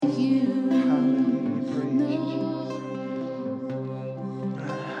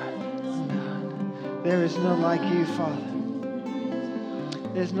There is none like you, Father.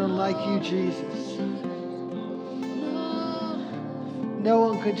 There's none like you, Jesus. No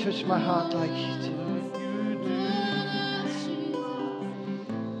one can touch my heart like you do.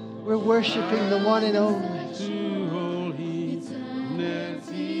 We're worshiping the one and only.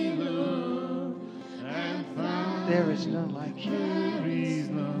 There is none like you.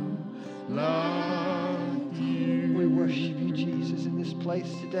 We worship you, Jesus, in this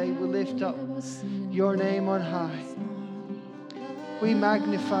place today. We lift up your name on high. We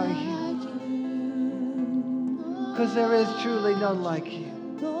magnify you, because there is truly none like you.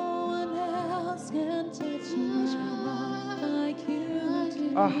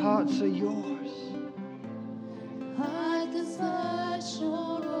 Our hearts are yours.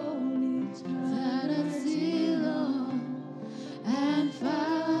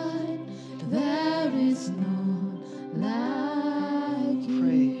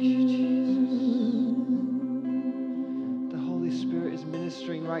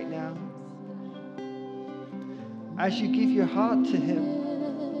 Right now, as you give your heart to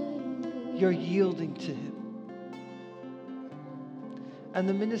him, you're yielding to him. And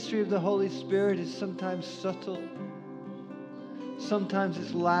the ministry of the Holy Spirit is sometimes subtle, sometimes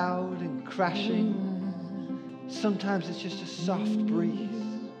it's loud and crashing, sometimes it's just a soft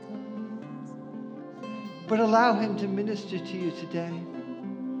breeze. But allow him to minister to you today.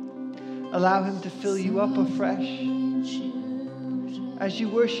 Allow him to fill you up afresh. As you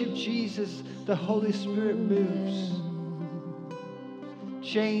worship Jesus, the Holy Spirit moves.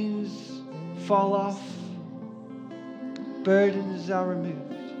 Chains fall off. Burdens are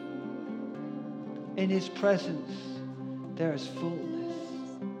removed. In his presence, there is fullness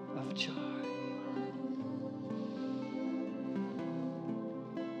of joy.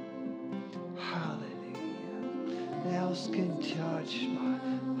 Hallelujah. No else can touch my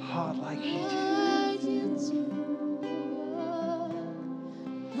heart like you do.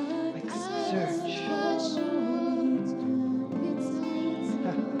 Search.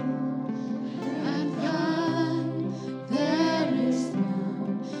 And find there is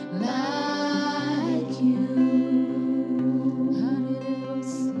none like you.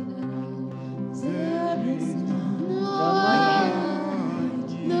 There is none like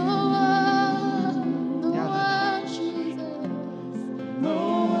you. No one, Jesus. No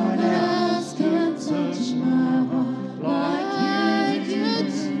one else can touch my heart like you do.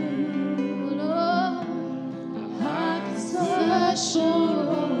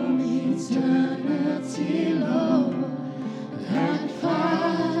 Eternity, Lord, and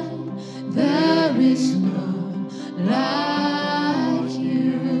find there is none like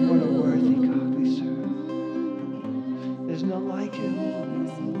you. What a worthy God we serve. There's none like him.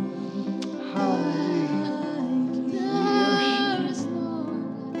 Hallelujah. There is none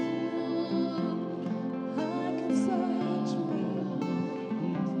like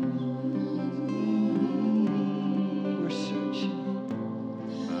you. We're searching.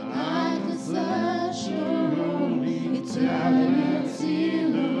 Eternity,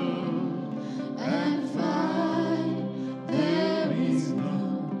 Lord, and find there is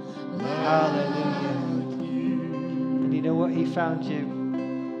none like Hallelujah. And you know what? He found you.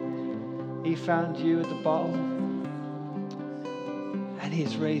 He found you at the bottom. And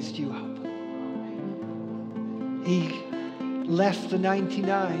he's raised you up. He left the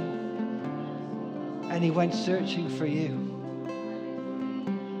 99 and he went searching for you.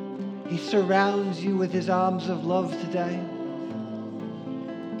 He surrounds you with his arms of love today.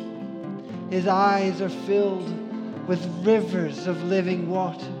 His eyes are filled with rivers of living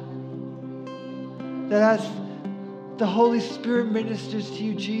water. That as the Holy Spirit ministers to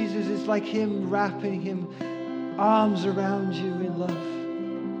you, Jesus, it's like him wrapping him arms around you in love.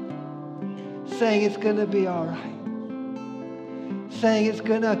 Saying it's going to be all right. Saying it's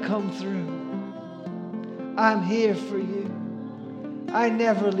going to come through. I'm here for you. I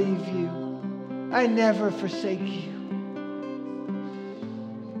never leave you. I never forsake you.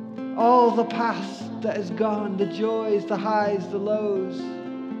 All the past that is gone, the joys, the highs, the lows,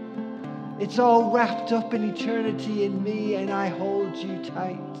 it's all wrapped up in eternity in me, and I hold you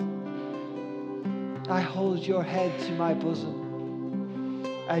tight. I hold your head to my bosom.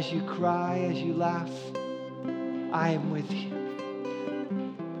 As you cry, as you laugh, I am with you.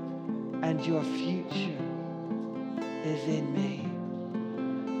 And your future is in me.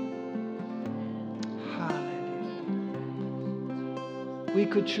 We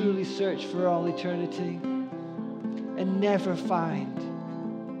could truly search for all eternity and never find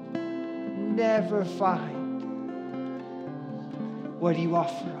what you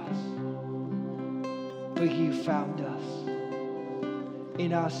offer us. But you found us.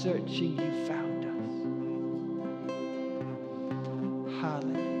 In our searching, you found us.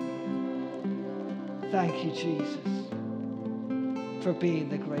 Thank you, Jesus, for being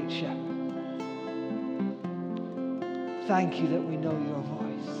the great shepherd. Thank you that we know your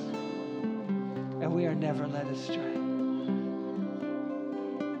voice and we are never led astray.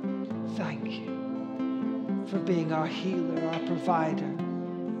 Thank you for being our healer, our provider,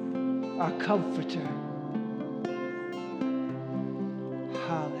 our comforter.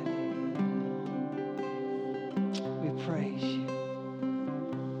 Hallelujah. We praise you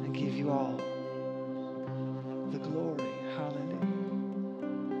and give you all the glory. Hallelujah.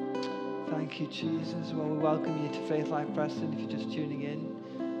 Thank you, Jesus. Well, we welcome you to Faith Life Preston if you're just tuning in.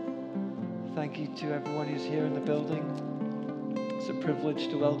 Thank you to everyone who's here in the building. It's a privilege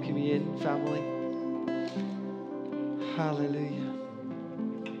to welcome you in, family. Hallelujah.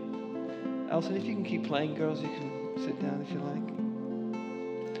 Elson, if you can keep playing, girls, you can sit down if you like.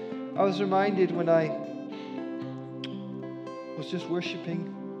 I was reminded when I was just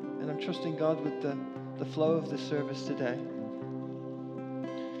worshiping, and I'm trusting God with the flow of the service today.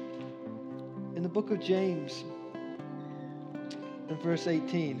 In the book of James, in verse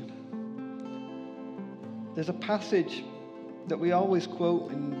 18, there's a passage that we always quote,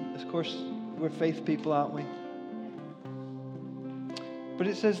 and of course, we're faith people, aren't we? But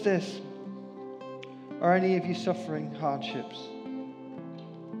it says this: are any of you suffering hardships?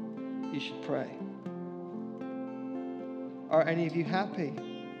 You should pray. Are any of you happy?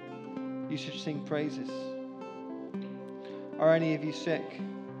 You should sing praises. Are any of you sick?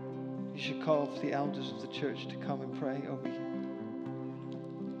 You should call for the elders of the church to come and pray over you.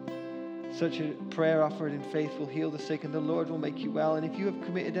 Such a prayer offered in faith will heal the sick, and the Lord will make you well. And if you have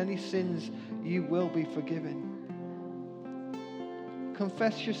committed any sins, you will be forgiven.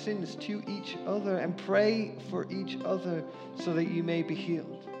 Confess your sins to each other and pray for each other so that you may be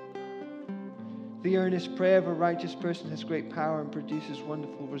healed. The earnest prayer of a righteous person has great power and produces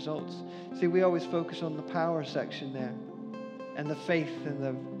wonderful results. See, we always focus on the power section there, and the faith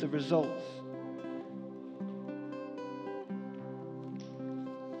and the results.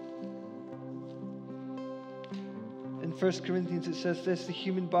 In 1 Corinthians it says this: the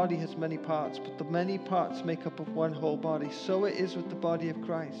human body has many parts, but the many parts make up of one whole body. So it is with the body of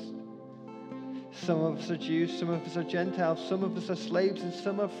Christ. Some of us are Jews, some of us are Gentiles, some of us are slaves, and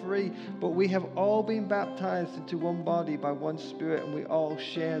some are free. But we have all been baptized into one body by one Spirit, and we all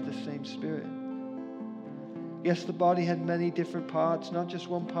share the same Spirit. Yes, the body had many different parts, not just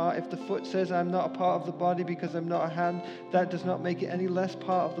one part. If the foot says, I'm not a part of the body because I'm not a hand, that does not make it any less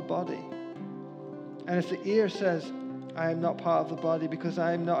part of the body. And if the ear says, I am not part of the body because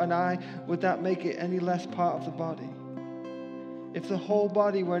I am not an eye, would that make it any less part of the body? If the whole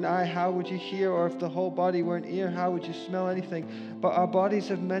body were an eye, how would you hear? Or if the whole body were an ear, how would you smell anything? But our bodies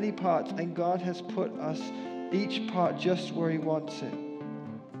have many parts, and God has put us, each part, just where He wants it.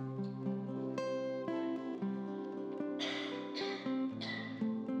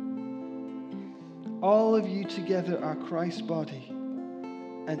 All of you together are Christ's body,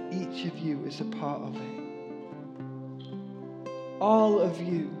 and each of you is a part of it. All of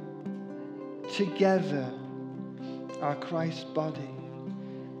you together are Christ's body,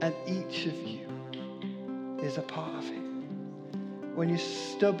 and each of you is a part of it. When you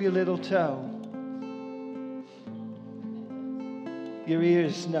stub your little toe, your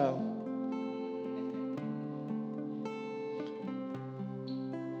ears know.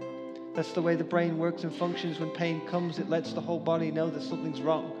 That's the way the brain works and functions. When pain comes, it lets the whole body know that something's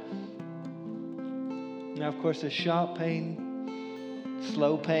wrong. Now, of course, there's sharp pain,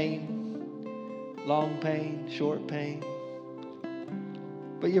 slow pain, long pain, short pain.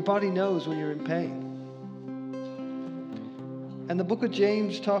 But your body knows when you're in pain. And the book of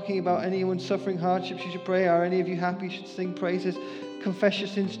James, talking about anyone suffering hardships, you should pray. Are any of you happy? You should sing praises. Confess your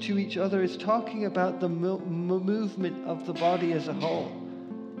sins to each other. It's talking about the movement of the body as a whole.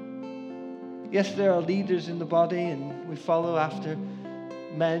 Yes, there are leaders in the body, and we follow after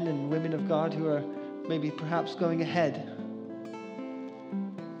men and women of God who are maybe perhaps going ahead.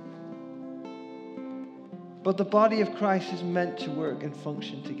 But the body of Christ is meant to work and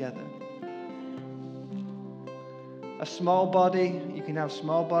function together. A small body, you can have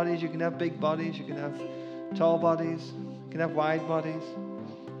small bodies, you can have big bodies, you can have tall bodies, you can have wide bodies.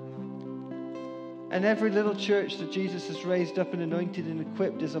 And every little church that Jesus has raised up and anointed and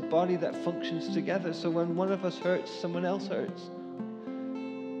equipped is a body that functions together. So when one of us hurts, someone else hurts.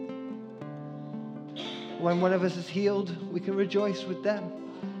 When one of us is healed, we can rejoice with them.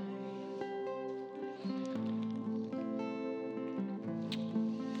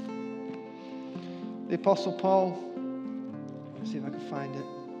 The Apostle Paul, let's see if I can find it,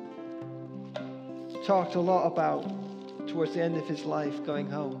 talked a lot about, towards the end of his life, going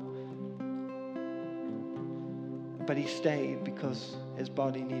home. but he stayed because his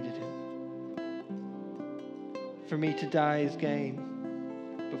body needed him. For me to die is gain,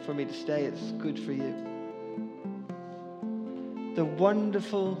 but for me to stay, it's good for you. The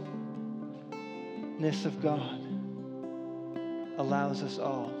wonderfulness of God allows us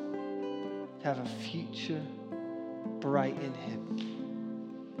all to have a future bright in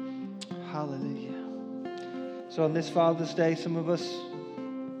him. Hallelujah. So on this Father's Day, some of us,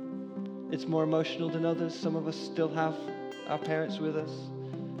 it's more emotional than others. Some of us still have our parents with us.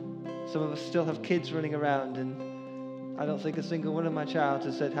 Some of us still have kids running around, and I don't think a single one of my child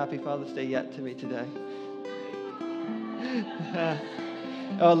has said Happy Father's Day yet to me today.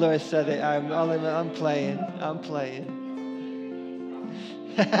 Oh, Lois said it. I'm playing.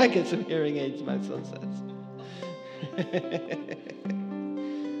 I get some hearing aids, my son says.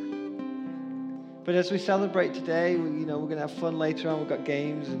 But as we celebrate today, we're going to have fun later on. We've got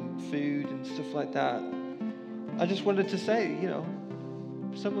games and food and stuff like that. I just wanted to say,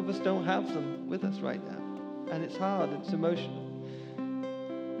 some of us don't have them with us right now. And it's hard, it's emotional.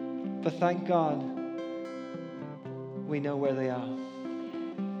 But thank God we know where they are.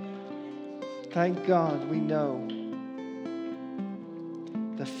 Thank God we know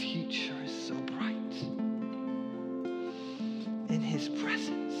the future is so bright in his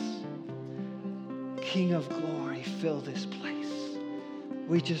presence. King of glory, fill this place.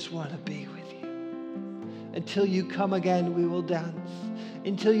 We just want to be with you. Until you come again, we will dance.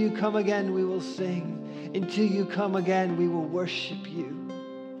 Until you come again, we will sing. Until you come again, we will worship you.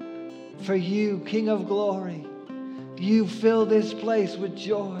 For you, King of glory, you fill this place with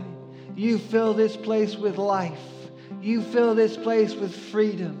joy. You fill this place with life. You fill this place with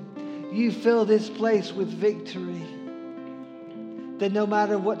freedom. You fill this place with victory. That no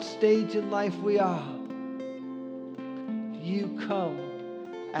matter what stage in life we are, you come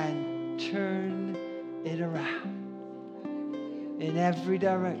and turn it around in every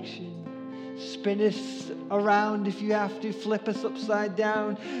direction. Spin us around if you have to. Flip us upside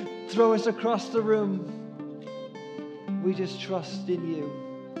down. Throw us across the room. We just trust in you.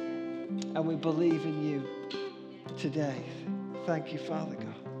 And we believe in you today. Thank you, Father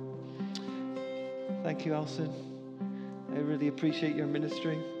God. Thank you, Alison. I really appreciate your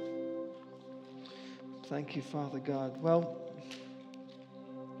ministry. Thank you, Father God. Well,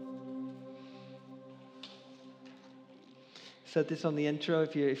 I said this on the intro.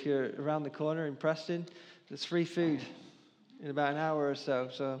 If you're around the corner in Preston, there's free food in about an hour or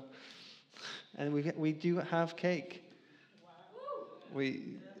so. And we do have cake.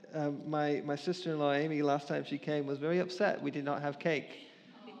 My sister-in-law Amy, last time she came, was very upset we did not have cake.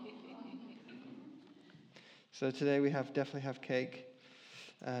 So today we definitely have cake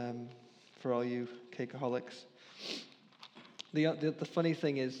for all you cakeaholics. The funny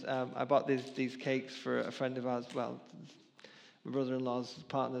thing is, I bought these cakes for a friend of ours. Well, my brother-in-law's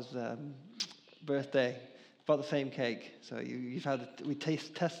partner's birthday. Bought the same cake. So we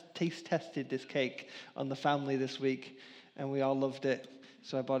taste tested this cake on the family this week, and we all loved it.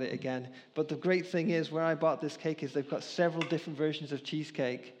 So I bought it again. But the great thing is, where I bought this cake is they've got several different versions of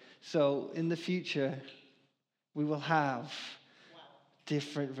cheesecake. So in the future, we will have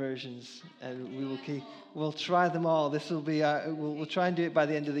different versions, and we'll try them all. This will be we'll try and do it by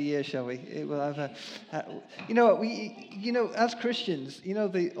the end of the year, shall we? It will have as Christians,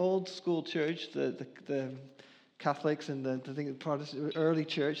 the old school church, the Catholics and the Protestant early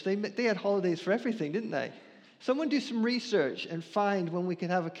church, they had holidays for everything, didn't they? Someone do some research and find when we can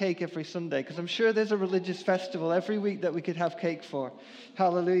have a cake every Sunday, because I'm sure there's a religious festival every week that we could have cake for.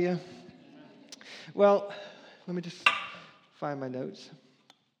 Hallelujah. Well, let me just find my notes.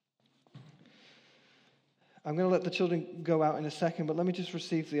 I'm going to let the children go out in a second, but let me just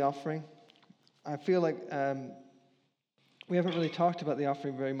receive the offering. I feel like we haven't really talked about the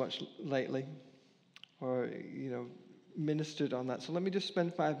offering very much lately, or, ministered on that. So let me just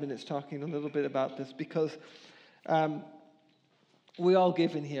spend 5 minutes talking a little bit about this, because we all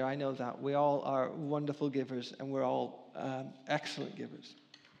give in here. I know that. We all are wonderful givers, and we're all excellent givers.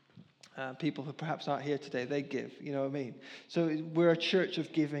 People who perhaps aren't here today, they give, you know what I mean? So we're a church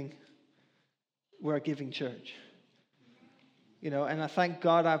of giving. We're a giving church. And I thank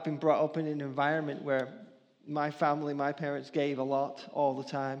God I've been brought up in an environment where my family, my parents gave a lot all the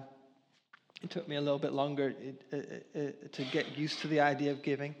time. It took me a little bit longer to get used to the idea of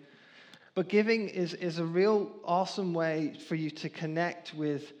giving. But giving is a real awesome way for you to connect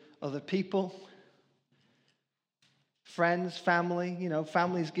with other people, friends, family.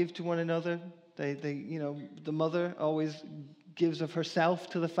 Families give to one another. The mother always gives of herself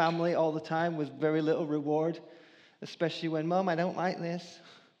to the family all the time with very little reward, especially when, Mom, I don't like this.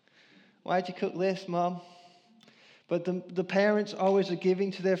 Why'd you cook this, Mom? But the parents always are giving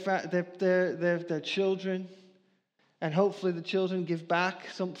to their children. And hopefully the children give back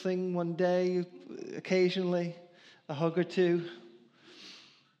something one day, occasionally, a hug or two.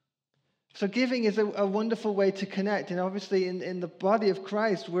 So giving is a wonderful way to connect. And obviously in the body of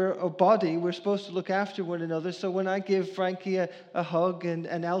Christ, we're a body. We're supposed to look after one another. So when I give Frankie a hug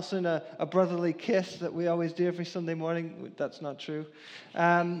and Elson a brotherly kiss that we always do every Sunday morning, that's not true.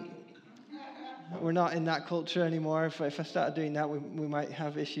 We're not in that culture anymore. If I started doing that, we might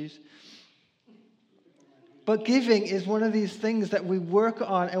have issues. But giving is one of these things that we work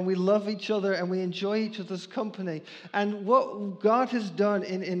on, and we love each other and we enjoy each other's company. And what God has done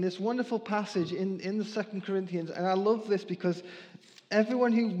in this wonderful passage in the 2 Corinthians, and I love this because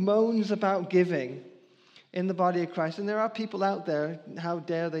everyone who moans about giving in the body of Christ, and there are people out there, how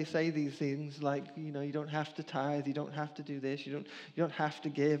dare they say these things like, you don't have to tithe, you don't have to do this, you don't have to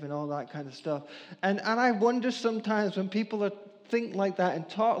give, and all that kind of stuff. And I wonder sometimes when people think like that and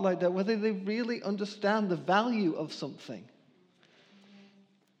talk like that, whether they really understand the value of something.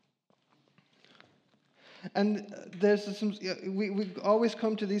 And we always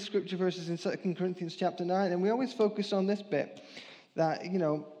come to these scripture verses in 2 Corinthians chapter 9, and we always focus on this bit, that,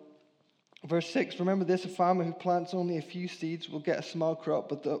 verse 6, remember this, a farmer who plants only a few seeds will get a small crop,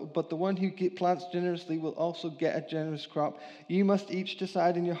 but the one who plants generously will also get a generous crop. You must each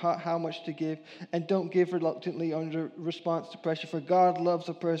decide in your heart how much to give, and don't give reluctantly under response to pressure, for God loves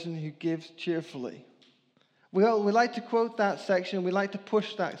a person who gives cheerfully. We like to quote that section, we like to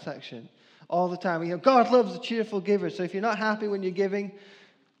push that section all the time. God loves a cheerful giver, so if you're not happy when you're giving.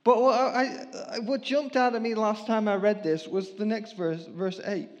 But what jumped out at me last time I read this was the next verse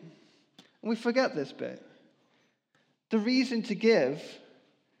 8. And we forget this bit. The reason to give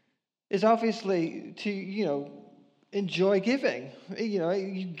is obviously to, enjoy giving.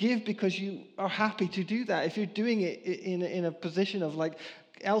 You give because you are happy to do that. If you're doing it in a position of like,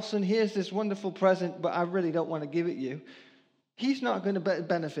 Elson, here's this wonderful present, but I really don't want to give it you. He's not going to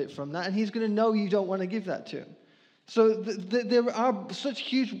benefit from that, and he's going to know you don't want to give that to him. So there are such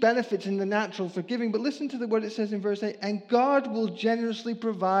huge benefits in the natural for giving. But listen to what it says in verse 8. And God will generously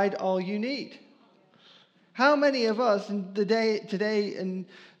provide all you need. How many of us today and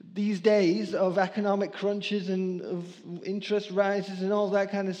these days of economic crunches and of interest rises and all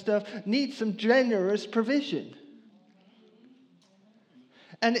that kind of stuff need some generous provision?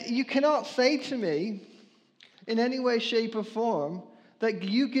 And you cannot say to me in any way, shape, or form that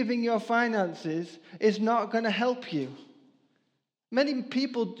you giving your finances is not going to help you. Many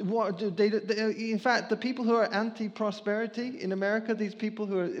people in fact, the people who are anti-prosperity in America, these people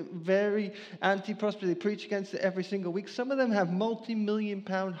who are very anti-prosperity, they preach against it every single week. Some of them have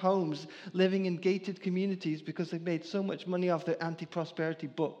multi-million-pound homes living in gated communities because they've made so much money off their anti-prosperity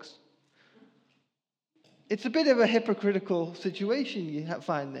books. It's a bit of a hypocritical situation you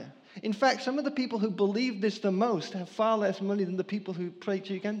find there. In fact, some of the people who believe this the most have far less money than the people who preach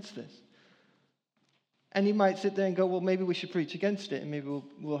against this. And you might sit there and go, well, maybe we should preach against it, and maybe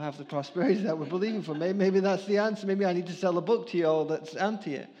we'll have the prosperity that we're believing for. Maybe that's the answer. Maybe I need to sell a book to you all that's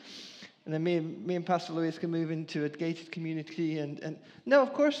anti it. And then me and Pastor Louis can move into a gated community. And no,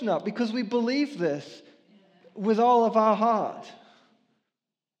 of course not, because we believe this with all of our heart.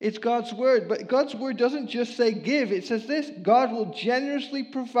 It's God's word, but God's word doesn't just say give. It says this: God will generously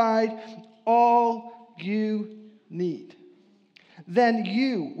provide all you need. Then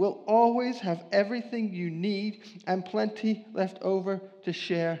you will always have everything you need and plenty left over to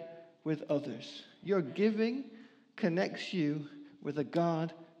share with others. Your giving connects you with a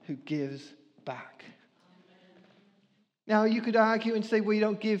God who gives back. Now, you could argue and say, well, you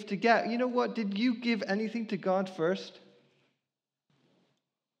don't give to get. You know what? Did you give anything to God first?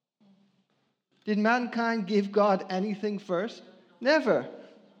 Did mankind give God anything first? Never.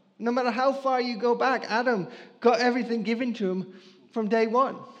 No matter how far you go back, Adam got everything given to him from day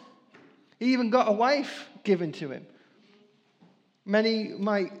one. He even got a wife given to him. Many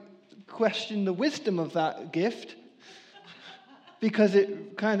might question the wisdom of that gift because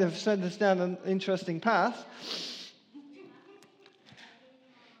it kind of sent us down an interesting path.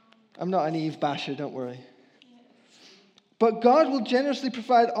 I'm not an Eve basher, don't worry. But God will generously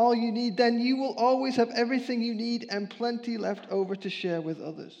provide all you need. Then you will always have everything you need and plenty left over to share with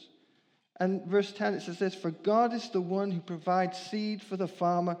others. And verse 10, it says this: for God is the one who provides seed for the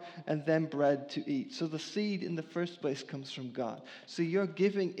farmer and then bread to eat. So the seed in the first place comes from God. So your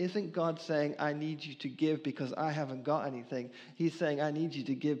giving isn't God saying, I need you to give because I haven't got anything. He's saying, I need you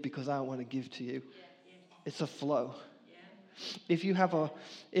to give because I want to give to you. It's a flow. If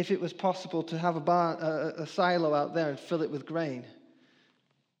it was possible to have a silo out there and fill it with grain,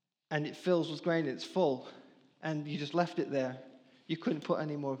 and it fills with grain and it's full, and you just left it there, you couldn't put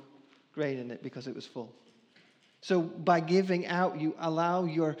any more grain in it because it was full. So by giving out, you allow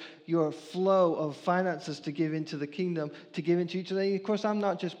your flow of finances to give into the kingdom, to give into each other. Of course, I'm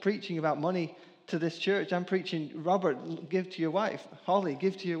not just preaching about money to this church. I'm preaching, Robert, give to your wife. Holly,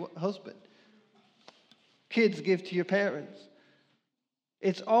 give to your husband. Kids, give to your parents.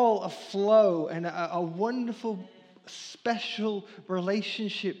 It's all a flow and a wonderful, special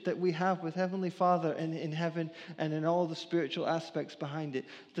relationship that we have with Heavenly Father and in heaven and in all the spiritual aspects behind it.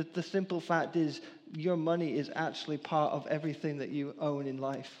 The simple fact is, your money is actually part of everything that you own in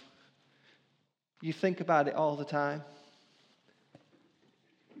life. You think about it all the time.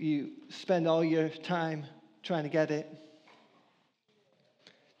 You spend all your time trying to get it.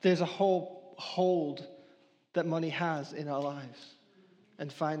 There's a whole hold that money has in our lives,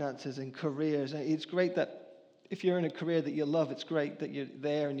 and finances and careers. And it's great that if you're in a career that you love, it's great that you're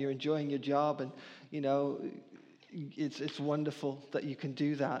there and you're enjoying your job, and it's wonderful that you can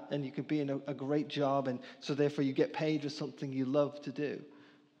do that, and you can be in a great job, and so therefore you get paid for something you love to do.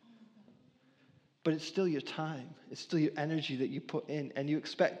 But it's still your time. It's still your energy that you put in, and you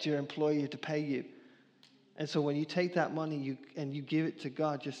expect your employer to pay you. And so when you take that money and you give it to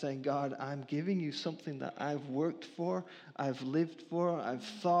God, you're saying, God, I'm giving you something that I've worked for, I've lived for, I've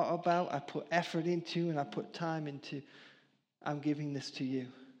thought about, I put effort into, and I put time into. I'm giving this to you.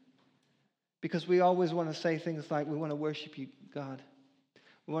 Because we always want to say things like, we want to worship you, God.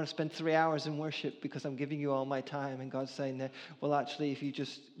 We want to spend 3 hours in worship because I'm giving you all my time. And God's saying that, well, actually, if you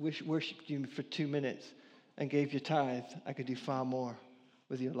just worshiped you for 2 minutes and gave your tithe, I could do far more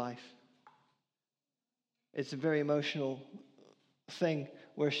with your life. It's a very emotional thing,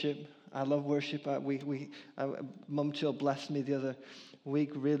 worship. I love worship. Mum Chill blessed me the other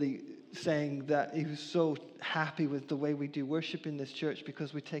week, really saying that he was so happy with the way we do worship in this church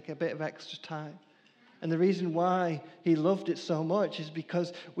because we take a bit of extra time. And the reason why he loved it so much is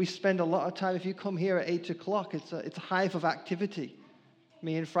because we spend a lot of time. If you come here at 8 o'clock, it's a hive of activity.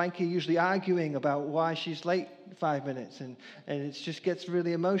 Me and Frankie are usually arguing about why she's late 5 minutes, and it just gets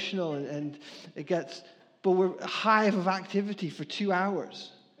really emotional, and it gets. But we're a hive of activity for 2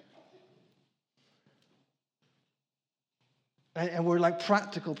 hours. And we're like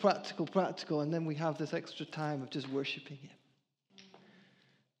practical. And then we have this extra time of just worshiping Him.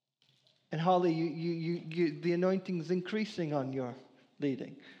 And Holly, you the anointing is increasing on your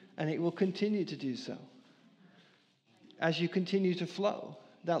leading. And it will continue to do so. As you continue to flow.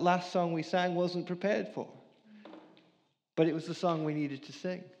 That last song we sang wasn't prepared for. But it was the song we needed to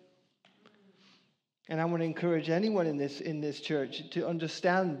sing. And I want to encourage anyone in this church to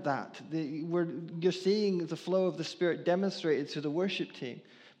understand that. You're seeing the flow of the Spirit demonstrated through the worship team.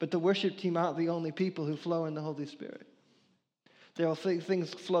 But the worship team aren't the only people who flow in the Holy Spirit. There are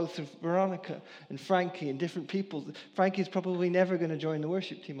things flow through Veronica and Frankie and different people. Frankie's probably never going to join the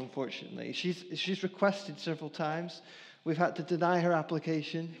worship team, unfortunately. She's requested several times. We've had to deny her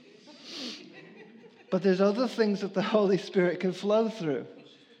application. But there's other things that the Holy Spirit can flow through.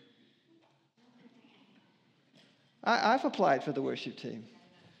 I've applied for the worship team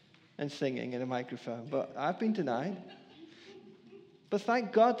and singing in a microphone, but I've been denied. But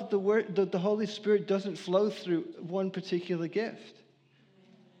thank God that the Holy Spirit doesn't flow through one particular gift.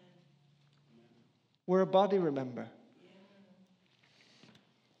 We're a body, remember.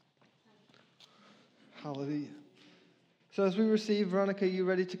 Hallelujah. So as we receive, Veronica, are you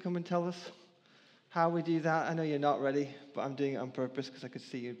ready to come and tell us how we do that? I know you're not ready, but I'm doing it on purpose because I could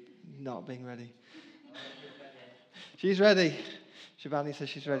see you not being ready. She's ready. Shivani says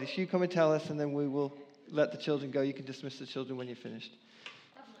she's ready. So you come and tell us, and then we will let the children go. You can dismiss the children when you're finished.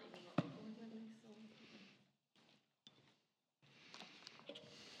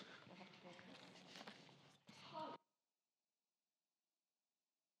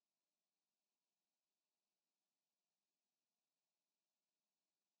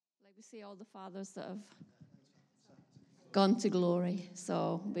 Like we see all the fathers that have gone to glory,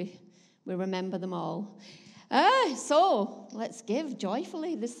 so we remember them all. So let's give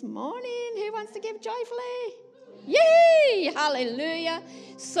joyfully this morning. Who wants to give joyfully? Yay! Hallelujah.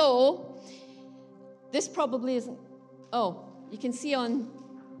 So this probably isn't. Oh, you can see on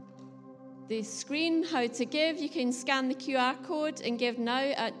the screen how to give. You can scan the QR code and give now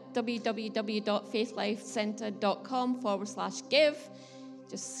at www.faithlifecenter.com/give.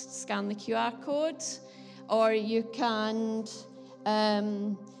 Just scan the QR code, or you can.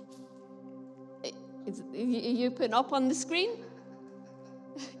 You putting up on the screen?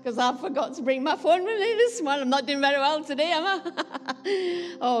 Because I forgot to bring my phone with me this morning. I'm not doing very well today, am I?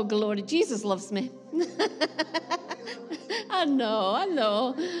 Oh, glory. Jesus loves me. I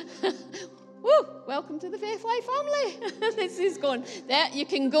know. Woo! Woo! Welcome to the Faith Life family. This is going. There, you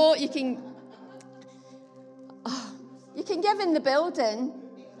can go. You can give in the building.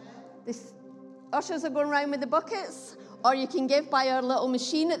 The ushers are going around with the buckets, or you can give by our little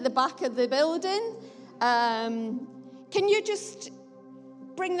machine at the back of the building. Can you just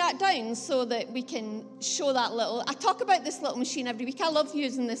bring that down so that we can show that little... I talk about this little machine every week. I love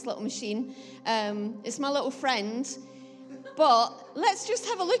using this little machine. It's my little friend. But let's just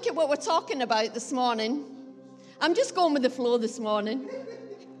have a look at what we're talking about this morning. I'm just going with the flow this morning.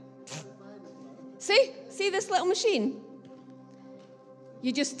 See this little machine?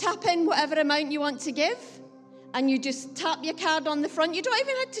 You just tap in whatever amount you want to give, and you just tap your card on the front. You don't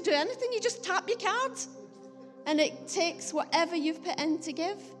even have to do anything. You just tap your card, and it takes whatever you've put in to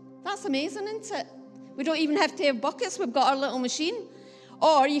give. That's amazing, isn't it? We don't even have to have buckets. We've got our little machine.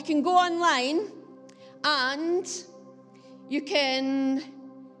 Or you can go online, and you can...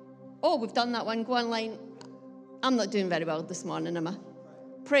 Oh, we've done that one. Go online. I'm not doing very well this morning, am I?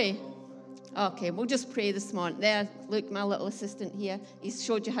 Pray. Okay, we'll just pray this morning. There, look, my little assistant here. He's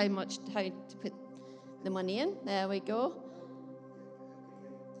showed you how to put the money in. There we go.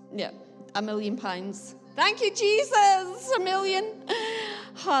 Yeah, £1 million. Thank you, Jesus. $1 million.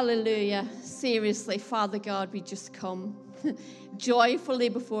 Hallelujah. Seriously, Father God, we just come joyfully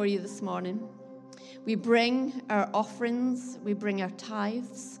before you this morning. We bring our offerings, we bring our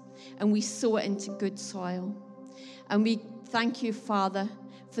tithes, and we sow it into good soil. And we thank you, Father,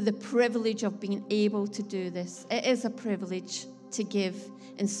 for the privilege of being able to do this. It is a privilege to give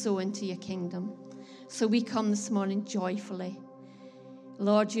and sow into your kingdom. So we come this morning joyfully.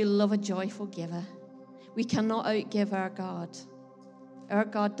 Lord, you love a joyful giver. We cannot outgive our God. Our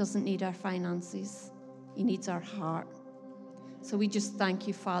God doesn't need our finances. He needs our heart. So we just thank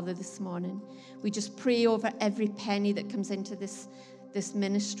you, Father, this morning. We just pray over every penny that comes into this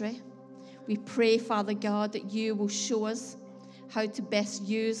ministry. We pray, Father God, that you will show us how to best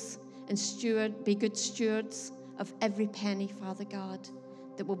use and be good stewards of every penny, Father God,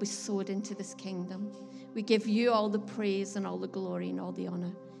 that will be sowed into this kingdom. We give you all the praise and all the glory and all the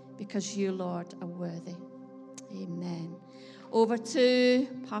honor because you, Lord, are worthy. Amen. Over to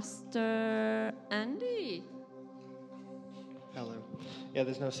Pastor Andy. Hello. Yeah,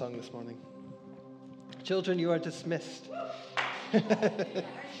 there's no song this morning. Children, you are dismissed.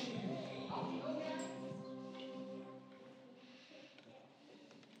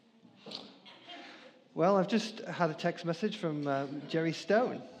 Well, I've just had a text message from Jerry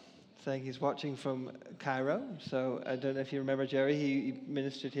Stone saying he's watching from Cairo. So I don't know if you remember Jerry. He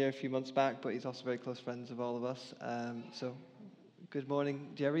ministered here a few months back, but he's also very close friends of all of us. So good morning,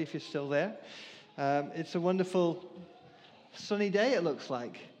 Jerry, if you're still there. It's a wonderful sunny day, it looks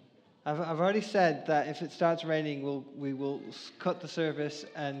like. I've already said that if it starts raining, we will cut the service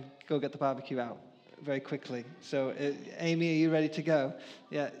and go get the barbecue out very quickly. So, Amy, are you ready to go?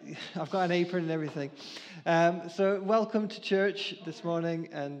 Yeah, I've got an apron and everything. So, welcome to church this morning,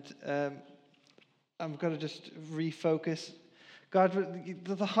 and I'm going to just refocus. God,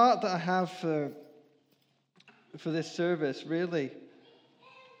 the heart that I have for this service really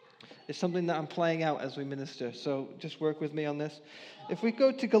is something that I'm playing out as we minister. So, just work with me on this. If we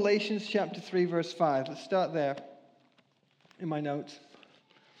go to Galatians chapter 3, verse 5, let's start there in my notes.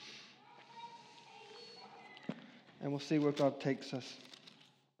 And we'll see where God takes us.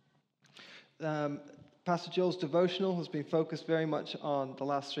 Pastor Joel's devotional has been focused very much on the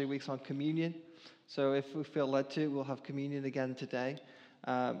last 3 weeks on communion. So if we feel led to, we'll have communion again today.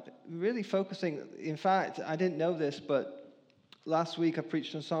 Really focusing, in fact, I didn't know this, but last week I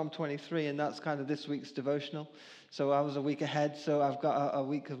preached on Psalm 23, and that's kind of this week's devotional. So I was a week ahead, so I've got a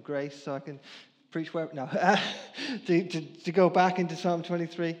week of grace, so I can preach where, no, to go back into Psalm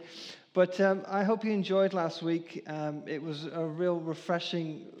 23. But I hope you enjoyed last week. It was a real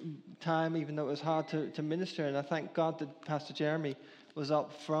refreshing time, even though it was hard to minister. And I thank God that Pastor Jeremy was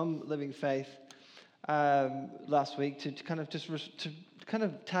up from Living Faith last week to kind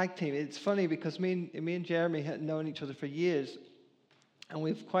of tag team. It's funny because me and Jeremy had known each other for years, and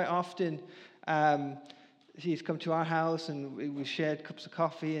we've quite often he's come to our house and we shared cups of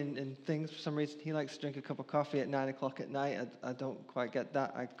coffee and things. For some reason, he likes to drink a cup of coffee at 9 o'clock at night. I don't quite get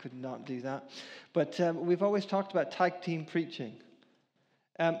that. I could not do that. But we've always talked about tag team preaching.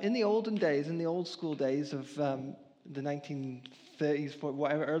 In the olden days, in the old school days of the 1930s,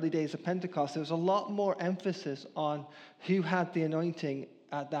 whatever, early days of Pentecost, there was a lot more emphasis on who had the anointing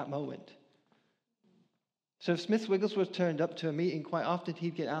at that moment. So if Smith Wigglesworth turned up to a meeting, quite often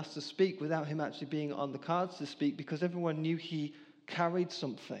he'd get asked to speak without him actually being on the cards to speak because everyone knew he carried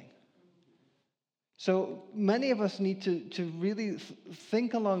something. So many of us need to really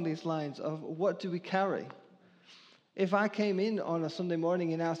think along these lines of what do we carry? If I came in on a Sunday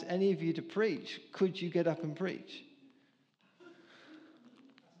morning and asked any of you to preach, could you get up and preach?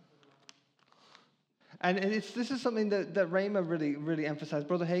 And this is something that Rayma really emphasized.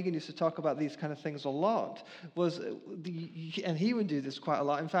 Brother Hagan used to talk about these kind of things a lot. And he would do this quite a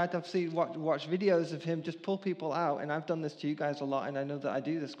lot. In fact, I've seen watch videos of him just pull people out, and I've done this to you guys a lot, and I know that I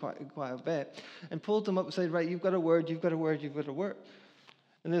do this quite a bit. And pulled them up and said, right, you've got a word, you've got a word, you've got a word.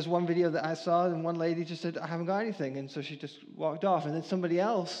 And there's one video that I saw, and one lady just said, I haven't got anything. And so she just walked off. And then somebody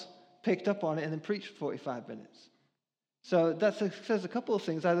else picked up on it and then preached for 45 minutes. So that says a couple of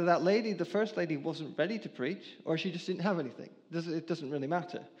things. Either that lady, the first lady, wasn't ready to preach, or she just didn't have anything. It doesn't really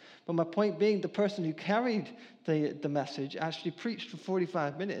matter. But my point being, the person who carried the message actually preached for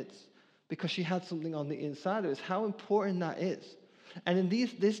 45 minutes because she had something on the inside of us. How important that is. And in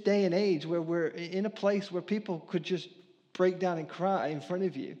this day and age where we're in a place where people could just break down and cry in front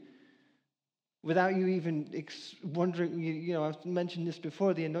of you without you even wondering, I've mentioned this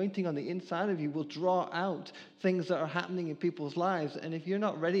before, the anointing on the inside of you will draw out things that are happening in people's lives. And if you're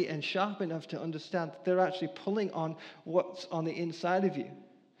not ready and sharp enough to understand that they're actually pulling on what's on the inside of you,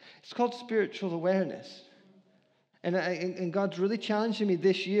 it's called spiritual awareness. And God's really challenging me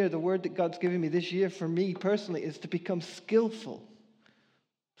this year. The word that God's given me this year for me personally is to become skillful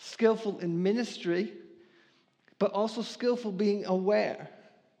in ministry, but also skillful being aware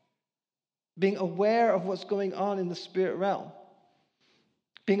of what's going on in the spirit realm,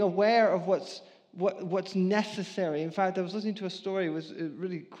 being aware of what's necessary. In fact, I was listening to a story. It was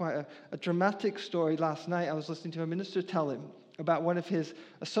really quite a dramatic story last night. I was listening to a minister tell him about one of his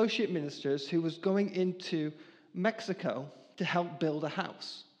associate ministers who was going into Mexico to help build a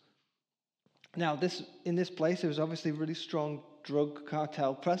house. Now, in this place, there was obviously really strong drug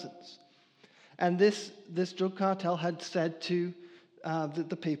cartel presence. And this drug cartel had said to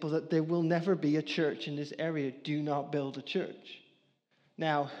the people that there will never be a church in this area. Do not build a church.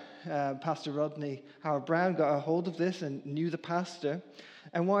 Now, Pastor Rodney Howard-Brown got a hold of this and knew the pastor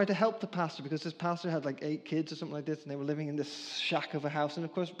and wanted to help the pastor because this pastor had like 8 kids or something like this, and they were living in this shack of a house. And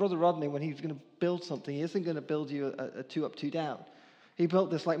of course, Brother Rodney, when he's going to build something, he isn't going to build you a 2 up, 2 down. He built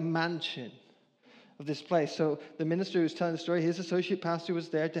this like mansion of this place. So the minister who was telling the story, his associate pastor was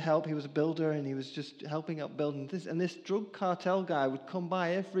there to help. He was a builder, and he was just helping out building this. And this drug cartel guy would come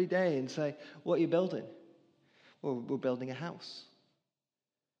by every day and say, what are you building? Well, we're building a house.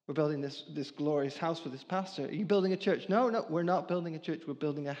 We're building this glorious house for this pastor. Are you building a church? No, we're not building a church. We're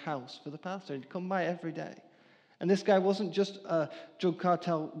building a house for the pastor. He'd come by every day. And this guy wasn't just a drug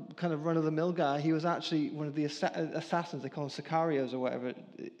cartel kind of run-of-the-mill guy. He was actually one of the assassins. They call them sicarios or whatever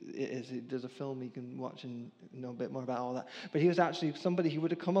it is. There's a film you can watch and know a bit more about all that. But he was actually somebody who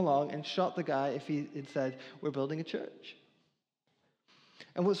would have come along and shot the guy if he had said, we're building a church.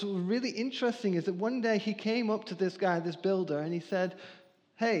 And what's really interesting is that one day he came up to this guy, this builder, and he said,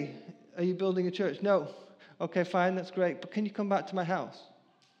 hey, are you building a church? No. Okay, fine, that's great. But can you come back to my house?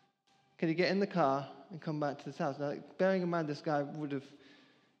 Can you get in the car and come back to this house? Now, bearing in mind this guy would have,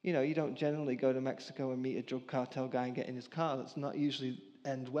 you don't generally go to Mexico and meet a drug cartel guy and get in his car. That's not usually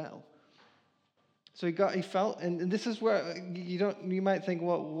end well. So he felt, and this is where you might think,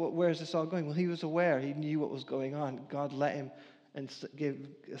 well, where is this all going? Well, he was aware. He knew what was going on. God let him and gave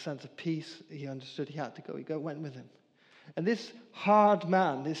a sense of peace. He understood he had to go. He went with him. And this hard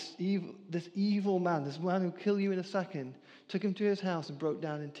man, this evil man, this man who'll kill you in a second, took him to his house and broke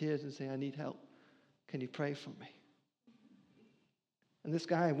down in tears and said, I need help. Can you pray for me? And this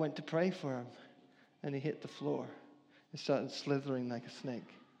guy went to pray for him, and he hit the floor and started slithering like a snake.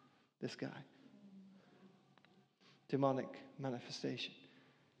 This guy. Demonic manifestation.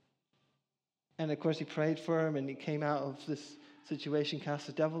 And of course, he prayed for him, and he came out of this situation, cast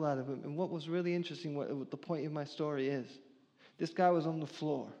the devil out of him. And what was really interesting, what the point of my story is, this guy was on the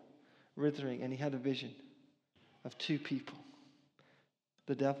floor, writhing, and he had a vision of 2 people.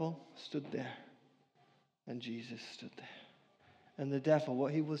 The devil stood there, and Jesus stood there. And the devil,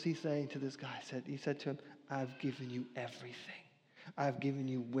 what was he saying to this guy? He said to him, I've given you everything. I've given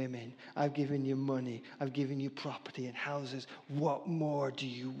you women. I've given you money. I've given you property and houses. What more do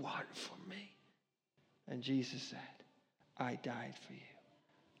you want from me? And Jesus said, I died for you.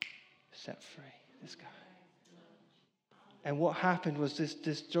 Set free this guy. And what happened was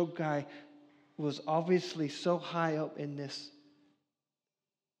this drug guy was obviously so high up in this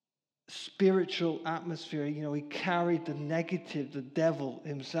spiritual atmosphere. He carried the negative, the devil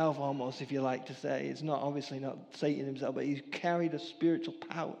himself almost, if you like to say. It's obviously not Satan himself, but he carried a spiritual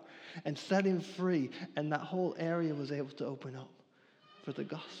power and set him free. And that whole area was able to open up for the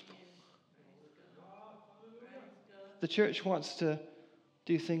gospel. the church wants to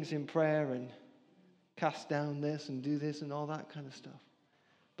do things in prayer and cast down this and do this and all that kind of stuff.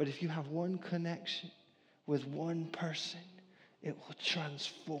 But if you have one connection with one person, it will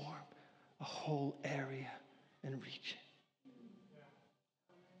transform a whole area and region.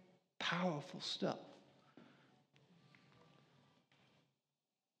 Powerful stuff.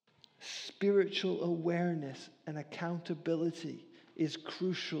 Spiritual awareness and accountability is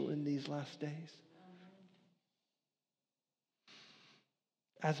crucial in these last days.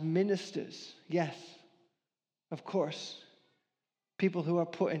 As ministers, yes, of course, people who are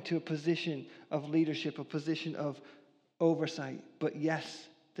put into a position of leadership, a position of oversight. But yes,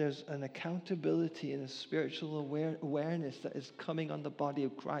 there's an accountability and a spiritual awareness that is coming on the body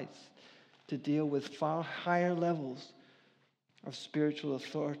of Christ to deal with far higher levels of spiritual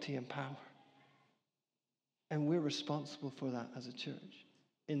authority and power. And we're responsible for that as a church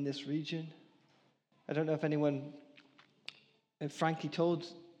in this region. I don't know if anyone, and Frankie told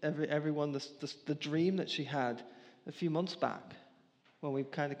everyone the dream that she had a few months back when we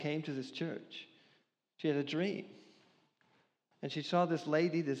kind of came to this church. She had a dream. And she saw this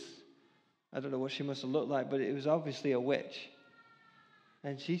lady, I don't know what she must have looked like, but it was obviously a witch.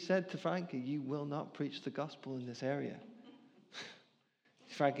 And she said to Frankie, "You will not preach the gospel in this area."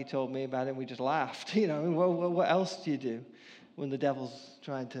 Frankie told me about it and we just laughed. What else do you do when the devil's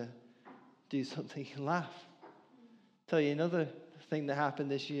trying to do something? You laugh. Tell you another thing that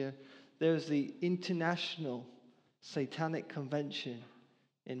happened this year. There was the International Satanic Convention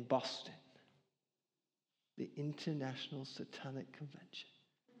in Boston. The International Satanic Convention.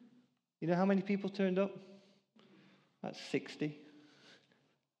 You know how many people turned up? About 60.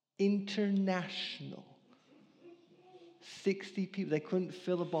 International. 60 people. They couldn't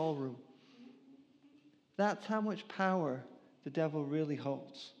fill a ballroom. That's how much power the devil really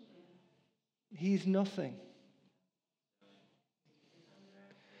holds. He's nothing.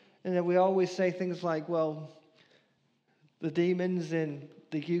 And then we always say things like, well, the demons in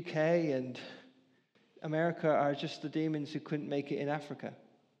the UK and America are just the demons who couldn't make it in Africa.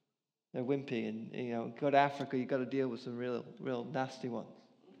 They're wimpy, and go to Africa, you've got to deal with some real nasty ones.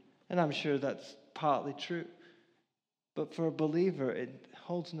 And I'm sure that's partly true. But for a believer, it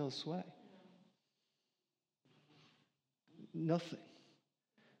holds no sway. Nothing.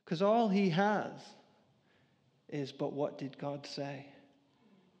 Because all he has is, but what did God say?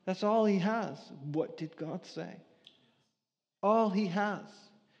 That's all he has. What did God say? All he has.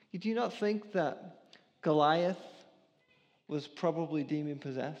 Do you not think that Goliath was probably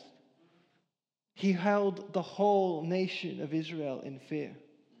demon-possessed? He held the whole nation of Israel in fear.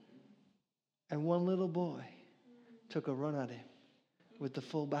 And one little boy took a run at him with the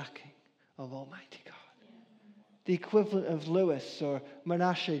full backing of Almighty God. The equivalent of Lewis or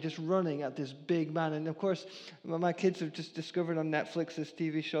Manasseh just running at this big man. And of course, my kids have just discovered on Netflix this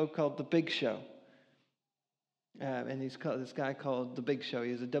TV show called The Big Show. And he's got this guy called The Big Show.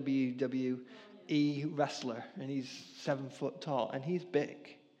 He's a WWE wrestler, and he's 7 foot tall, and he's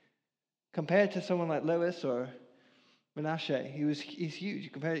big. Compared to someone like Lewis or Manasseh, he's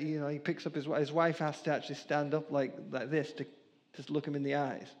huge. Compared, he picks up his wife has to actually stand up like this to just look him in the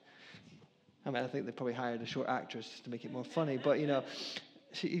eyes. I think they probably hired a short actress to make it more funny, but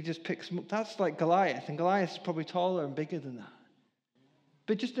he just picks him up. That's like Goliath, and Goliath is probably taller and bigger than that.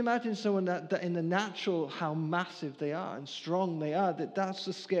 But just imagine someone that in the natural, how massive they are and strong they are, that's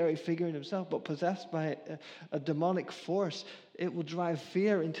a scary figure in himself, but possessed by a demonic force, it will drive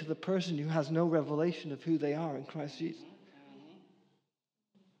fear into the person who has no revelation of who they are in Christ Jesus.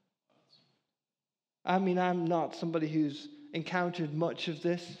 I'm not somebody who's encountered much of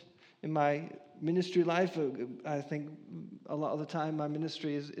this in my ministry life. I think a lot of the time my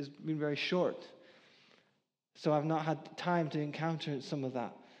ministry has been very short. So I've not had time to encounter some of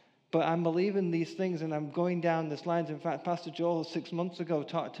that. But I'm believing these things, and I'm going down this line. In fact, Pastor Joel 6 months ago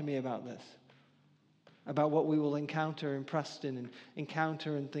talked to me about this, about what we will encounter in Preston and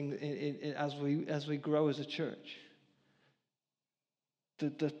encounter in things as we grow as a church.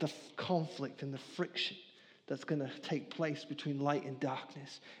 The conflict and the friction that's going to take place between light and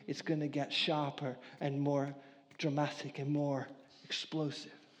darkness. It's going to get sharper and more dramatic and more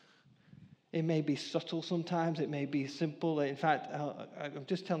explosive. It may be subtle sometimes. It may be simple. In fact, I'm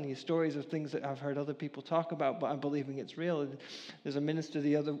just telling you stories of things that I've heard other people talk about, but I'm believing it's real. There's a minister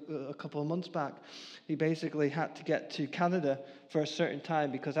a couple of months back. He basically had to get to Canada for a certain time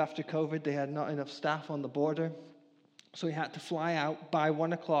because after COVID, they had not enough staff on the border. So he had to fly out by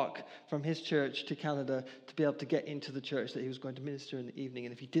 1 o'clock from his church to Canada to be able to get into the church that he was going to minister in the evening.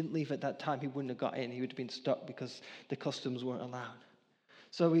 And if he didn't leave at that time, he wouldn't have got in. He would have been stuck because the customs weren't allowed.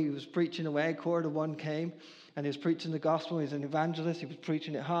 So he was preaching away. Quarter one came, and he was preaching the gospel. He was an evangelist. He was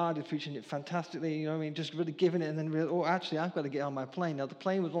preaching it hard. He was preaching it fantastically. You know what I mean? Just really giving it, and then realized, oh, actually, I've got to get on my plane. Now, the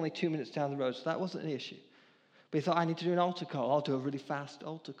plane was only 2 minutes down the road, so that wasn't an issue. But he thought, I need to do an altar call. I'll do a really fast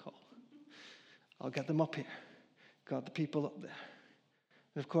altar call. I'll get them up here. Got the people up there.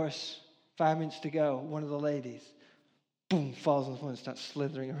 And of course, 5 minutes to go, one of the ladies, boom, falls on the floor and starts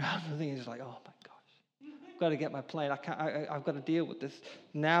slithering around. The thing is just like, oh my gosh, I've got to get my plane. I've got to deal with this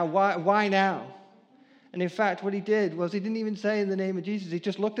now. Why now? And in fact, what he did was he didn't even say in the name of Jesus. He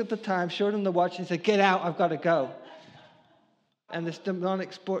just looked at the time, showed him the watch, and said, get out, I've got to go. And this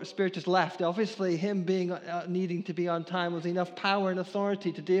demonic spirit just left. Obviously, him being needing to be on time was enough power and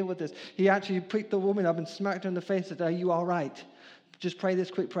authority to deal with this. He actually picked the woman up and smacked her in the face and said, are you all right? Just pray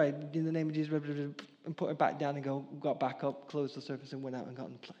this quick prayer in the name of Jesus, and put her back down and got back up, closed the service, and went out and got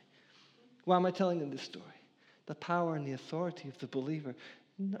on the plane. Why am I telling them this story? The power and the authority of the believer.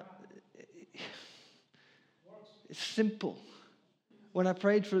 It's simple. When I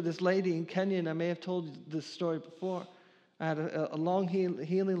prayed for this lady in Kenya, and I may have told you this story before, I had a long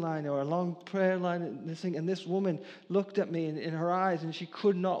healing line or a long prayer line, and this woman looked at me in her eyes, and she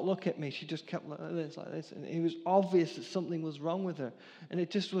could not look at me. She just kept like this, and it was obvious that something was wrong with her. And it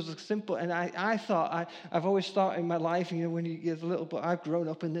just was simple. And I thought, I've always thought in my life, when you get a little bit, I've grown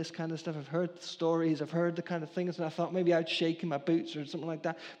up in this kind of stuff. I've heard stories, I've heard the kind of things, and I thought maybe I'd shake in my boots or something like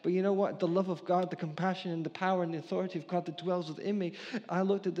that. But you know what? The love of God, the compassion and the power and the authority of God that dwells within me, I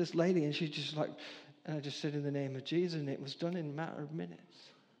looked at this lady, and she just like, and I just said in the name of Jesus, and it was done in a matter of minutes.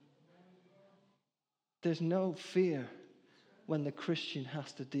 There's no fear when the Christian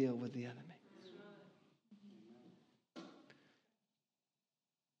has to deal with the enemy.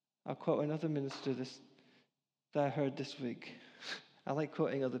 I'll quote another minister that I heard this week. I like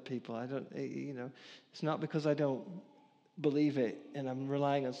quoting other people. It's not because I don't believe it and I'm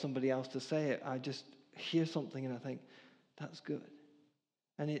relying on somebody else to say it. I just hear something and I think, that's good.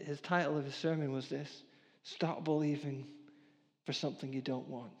 And his title of his sermon was this: stop believing for something you don't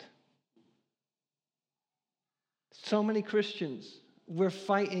want. So many Christians, we're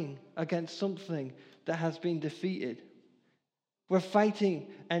fighting against something that has been defeated. We're fighting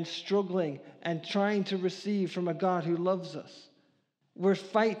and struggling and trying to receive from a God who loves us. We're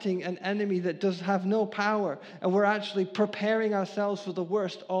fighting an enemy that does have no power, and we're actually preparing ourselves for the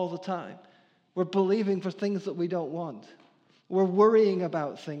worst all the time. We're believing for things that we don't want. We're worrying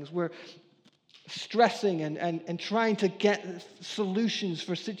about things. We're stressing and trying to get solutions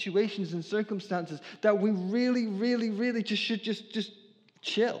for situations and circumstances that we really, really, really should just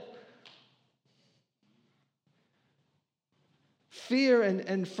chill. Fear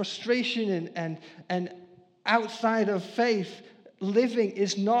and frustration and outside of faith living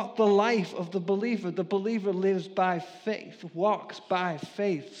is not the life of the believer. The believer lives by faith, walks by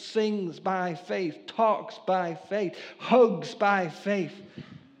faith, sings by faith, talks by faith, hugs by faith.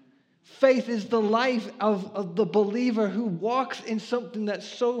 Faith is the life of the believer who walks in something that's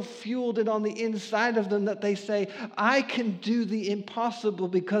so fueled and on the inside of them that they say, I can do the impossible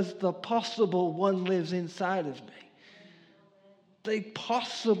because the possible one lives inside of me. The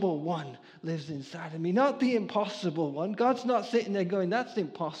possible one lives inside of me, not the impossible one. God's not sitting there going, that's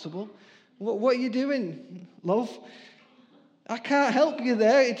impossible. What are you doing, love? I can't help you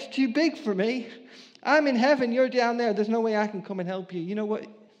there. It's too big for me. I'm in heaven. You're down there. There's no way I can come and help you. You know what?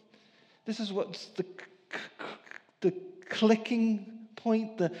 This is what's the clicking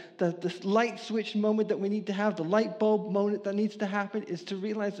point, the light switch moment that we need to have, the light bulb moment that needs to happen is to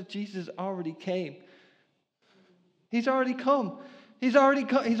realize that Jesus already came. He's already come. He's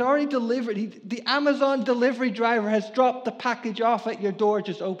already delivered. The Amazon delivery driver has dropped the package off at your door.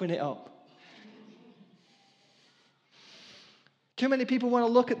 Just open it up. Too many people want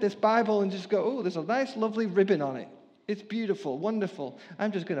to look at this Bible and just go, oh, there's a nice, lovely ribbon on it. It's beautiful, wonderful.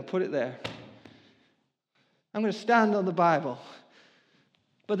 I'm just going to put it there. I'm going to stand on the Bible.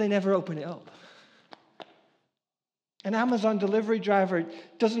 But they never open it up. An Amazon delivery driver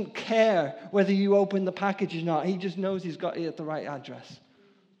doesn't care whether you open the package or not. He just knows he's got it at the right address.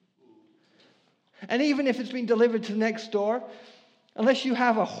 And even if it's been delivered to the next door, unless you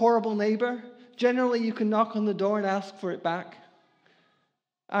have a horrible neighbor, generally you can knock on the door and ask for it back.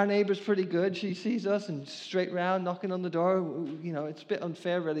 Our neighbor's pretty good. She sees us and straight round knocking on the door. You know, it's a bit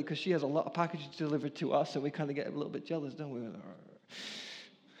unfair really because she has a lot of packages delivered to us and we kind of get a little bit jealous, don't we?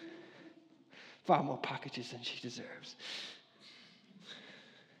 Far more packages than she deserves.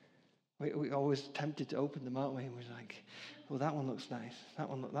 We're always tempted to open them, aren't we? And we're like, well, that one looks nice. I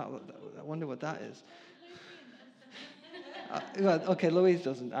wonder what that is. Well, okay, Louise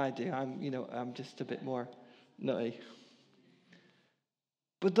doesn't. I do. I'm just a bit more nutty.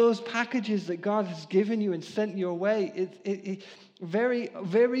 But those packages that God has given you and sent your way, very,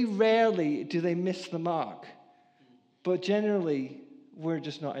 very rarely do they miss the mark. But generally, we're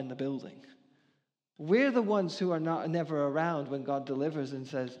just not in the building. We're the ones who are never around when God delivers and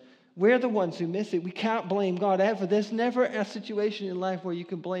says, we're the ones who miss it. We can't blame God ever. There's never a situation in life where you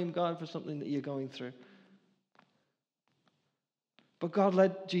can blame God for something that you're going through. But God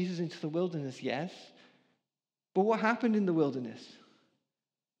led Jesus into the wilderness, yes. But what happened in the wilderness?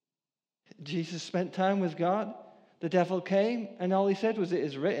 Jesus spent time with God. The devil came, and all he said was, it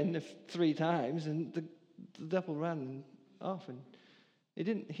is written 3 times, and the devil ran off. And he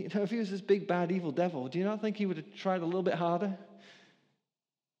didn't. If he was this big, bad, evil devil, do you not think he would have tried a little bit harder?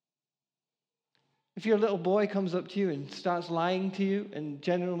 If your little boy comes up to you and starts lying to you, and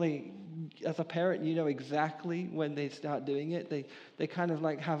generally, as a parent, you know exactly when they start doing it. They kind of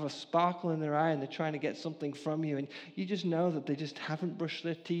like have a sparkle in their eye and they're trying to get something from you. And you just know that they just haven't brushed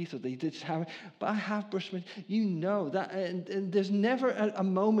their teeth, or they just haven't. But I have brushed my teeth. You know that. And there's never a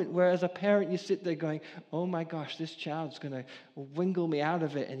moment where as a parent you sit there going, oh my gosh, this child's going to wingle me out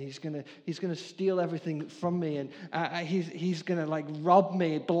of it. And he's going to steal everything from me. And he's going to like rob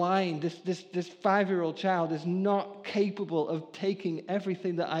me blind. This 5-year-old child is not capable of taking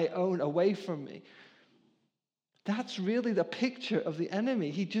everything that I own away from me. That's really the picture of the enemy.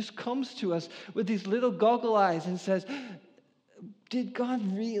 He just comes to us with these little goggle eyes and says, did God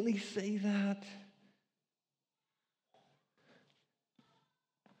really say that?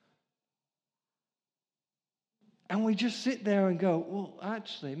 And we just sit there and go, well,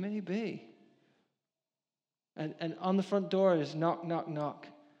 actually, maybe. And on the front door is knock, knock, knock.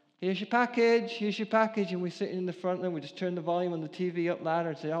 Here's your package. And we sit in the front and we just turn the volume on the TV up louder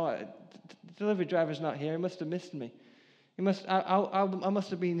and say, oh, the delivery driver's not here. He must have missed me. I must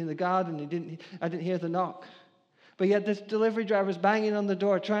have been in the garden. I didn't hear the knock. But yet this delivery driver's banging on the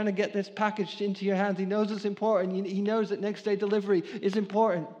door, trying to get this package into your hands. He knows it's important. He knows that next day delivery is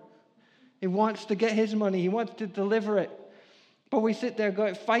important. He wants to get his money. He wants to deliver it. But we sit there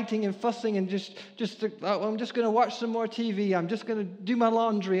fighting and fussing and I'm just going to watch some more TV. I'm just going to do my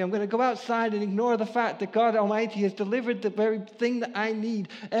laundry. I'm going to go outside and ignore the fact that God Almighty has delivered the very thing that I need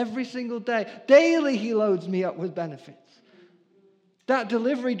every single day. Daily He loads me up with benefits. That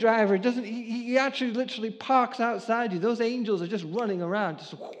delivery driver he actually literally parks outside you. Those angels are just running around,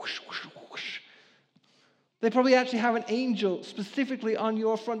 just whoosh, whoosh, whoosh. They probably actually have an angel specifically on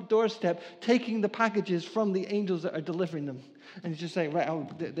your front doorstep taking the packages from the angels that are delivering them. And he's just saying, right,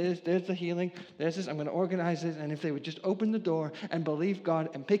 there's the healing, there's this, I'm going to organize this. And if they would just open the door and believe God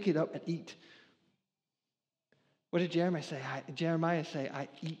and pick it up and eat. What did Jeremiah say? I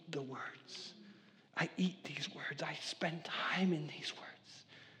eat the words. I eat these words. I spend time in these words.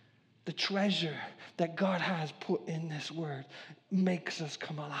 The treasure that God has put in this word makes us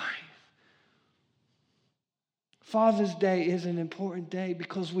come alive. Father's Day is an important day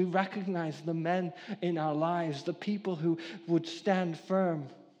because we recognize the men in our lives, the people who would stand firm.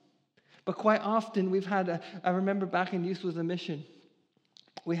 But quite often I remember back in Youth with a Mission,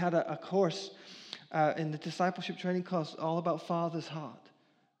 we had a course in the discipleship training course all about Father's heart.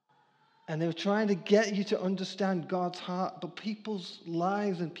 And they were trying to get you to understand God's heart, but people's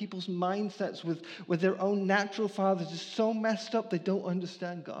lives and people's mindsets with their own natural fathers is so messed up they don't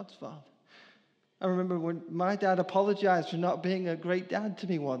understand God's father. I remember when my dad apologized for not being a great dad to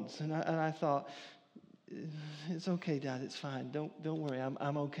me once, and I thought, it's okay, Dad, it's fine. Don't worry,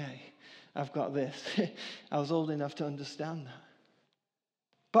 I'm okay. I've got this. I was old enough to understand that.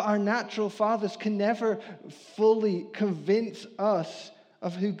 But our natural fathers can never fully convince us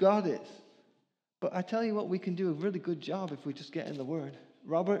of who God is. But I tell you what, we can do a really good job if we just get in the Word.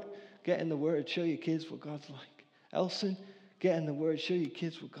 Robert, get in the Word, show your kids what God's like. Elson, get in the Word, show your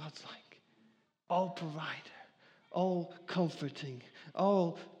kids what God's like. All provider, all comforting,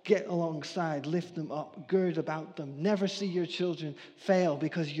 all get alongside, lift them up, gird about them. Never see your children fail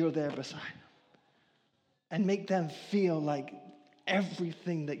because you're there beside them. And make them feel like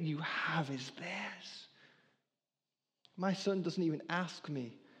everything that you have is theirs. My son doesn't even ask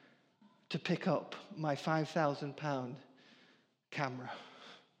me to pick up my 5,000-pound camera.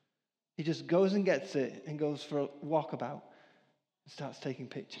 He just goes and gets it and goes for a walkabout and starts taking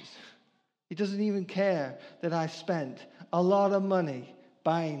pictures. He doesn't even care that I spent a lot of money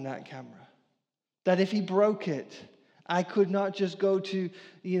buying that camera. That if he broke it, I could not just go to,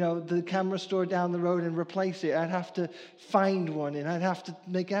 the camera store down the road and replace it. I'd have to find one and I'd have to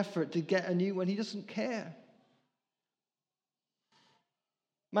make effort to get a new one. He doesn't care.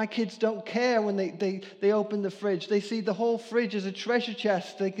 My kids don't care when they open the fridge. They see the whole fridge as a treasure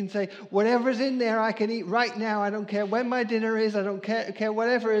chest. They can say, whatever's in there, I can eat right now. I don't care when my dinner is. I don't care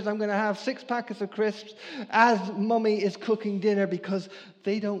whatever it is. I'm going to have 6 packets of crisps as Mummy is cooking dinner, because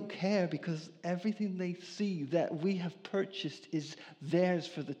they don't care, because everything they see that we have purchased is theirs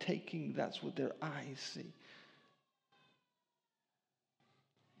for the taking. That's what their eyes see.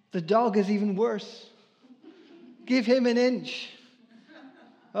 The dog is even worse. Give him an inch.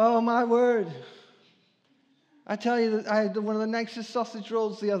 Oh, my word. I tell you that I had one of the nicest sausage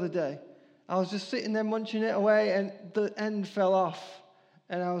rolls the other day. I was just sitting there munching it away, and the end fell off.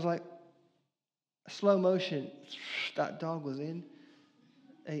 And I was like, slow motion. That dog was in.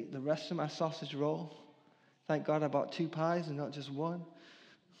 Ate the rest of my sausage roll. Thank God I bought 2 pies and not just 1.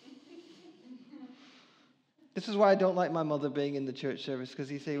 This is why I don't like my mother being in the church service,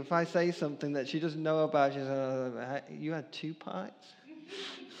 because you see, if I say something that she doesn't know about, she says, you had 2 pies?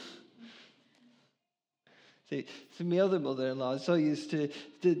 See, my other mother-in-law is so used to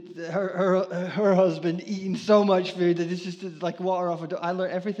her husband eating so much food that it's just like water off a duck. I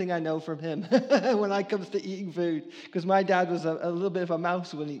learned everything I know from him when it comes to eating food, because my dad was a little bit of a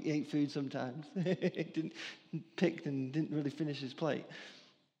mouse when he ate food sometimes. He picked and didn't really finish his plate.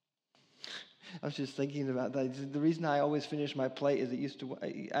 I was just thinking about that. The reason I always finish my plate is it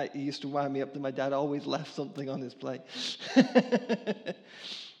used to wind me up that my dad always left something on his plate.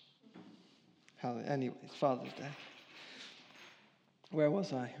 Anyways, Father's Day. Where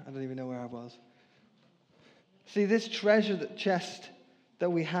was I? I don't even know where I was. See, this treasure chest that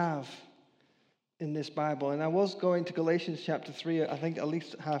we have in this Bible, and I was going to Galatians chapter 3, I think at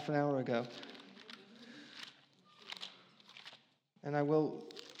least half an hour ago. And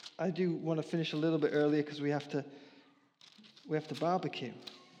I do want to finish a little bit earlier because we have to barbecue.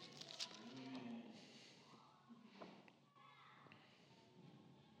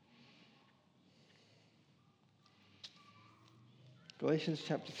 Galatians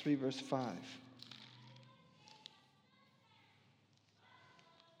chapter 3, verse 5.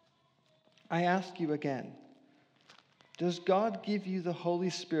 I ask you again, does God give you the Holy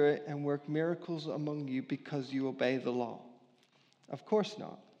Spirit and work miracles among you because you obey the law? Of course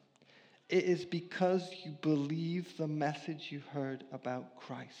not. It is because you believe the message you heard about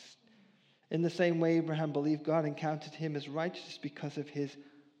Christ. In the same way, Abraham believed God and counted him as righteous because of his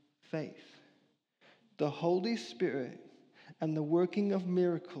faith. The Holy Spirit and the working of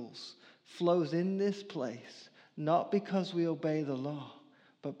miracles flows in this place, not because we obey the law,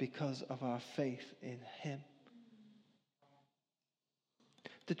 but because of our faith in him.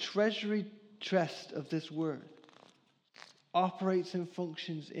 The treasury chest of this word operates and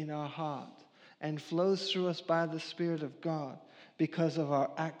functions in our heart and flows through us by the Spirit of God because of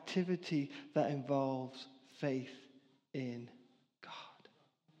our activity that involves faith in God.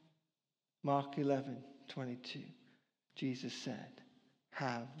 Mark 11:22. Jesus said,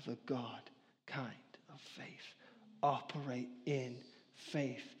 have the God kind of faith. Operate in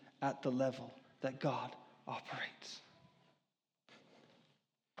faith at the level that God operates.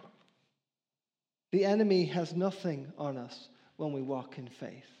 The enemy has nothing on us when we walk in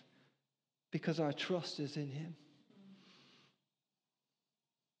faith because our trust is in him.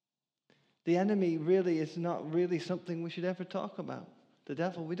 The enemy really is not really something we should ever talk about. The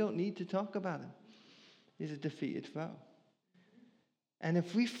devil, we don't need to talk about him. He's a defeated foe. And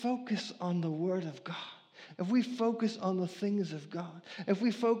if we focus on the Word of God, if we focus on the things of God, if we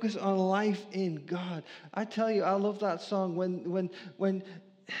focus on life in God, I tell you, I love that song when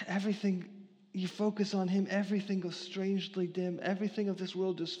everything, you focus on him, everything goes strangely dim. Everything of this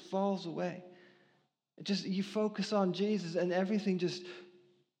world just falls away. You focus on Jesus and everything just...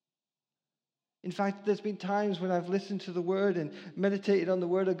 In fact, there's been times when I've listened to the Word and meditated on the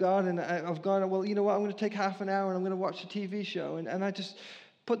Word of God, and I've gone, well, you know what, I'm going to take half an hour and I'm going to watch a TV show. And I just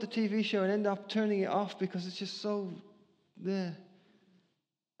put the TV show and end up turning it off because it's just so there.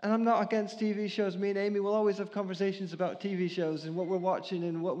 And I'm not against TV shows. Me and Amy will always have conversations about TV shows and what we're watching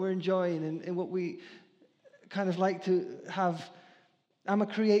and what we're enjoying and what we kind of like to have. I'm a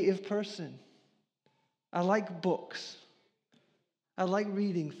creative person. I like books. I like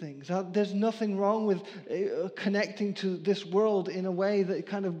reading things. There's nothing wrong with connecting to this world in a way that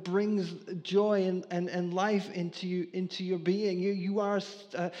kind of brings joy and life into your being. You are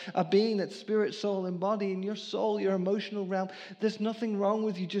a being that's spirit, soul, and body. And your soul, your emotional realm, there's nothing wrong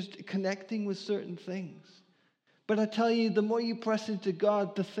with you just connecting with certain things. But I tell you, the more you press into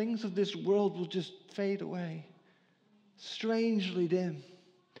God, the things of this world will just fade away. Strangely dim.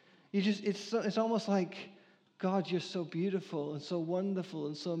 It's almost like, God, you're so beautiful and so wonderful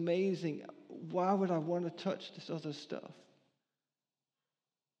and so amazing. Why would I want to touch this other stuff?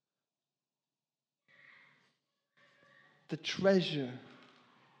 the treasure.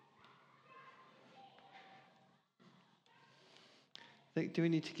 Do we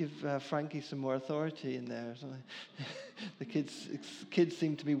need to give Frankie some more authority in there or something? The kids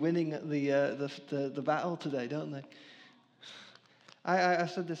seem to be winning the battle today, don't they? I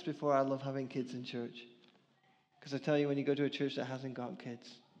said this before, I love having kids in church. Because I tell you, when you go to a church that hasn't got kids,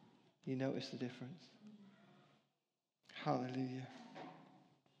 you notice the difference. Hallelujah.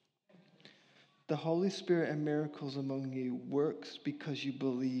 The Holy Spirit and miracles among you works because you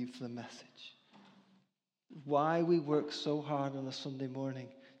believe the message. Why we work so hard on a Sunday morning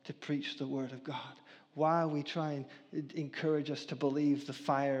to preach the Word of God. Why we try and encourage us to believe the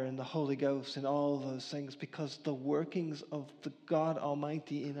fire and the Holy Ghost and all those things. Because the workings of the God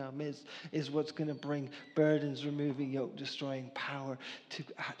Almighty in our midst is what's going to bring burdens, removing yoke, destroying power to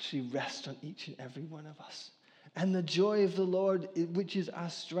actually rest on each and every one of us. And the joy of the Lord, which is our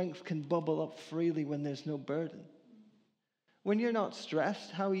strength, can bubble up freely when there's no burden. When you're not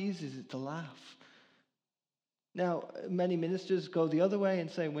stressed, how easy is it to laugh? Now, many ministers go the other way and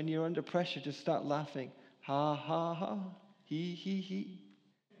say, when you're under pressure, just start laughing. Ha, ha, ha. He.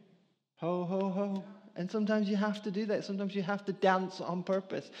 Ho, ho, ho. And sometimes you have to do that. Sometimes you have to dance on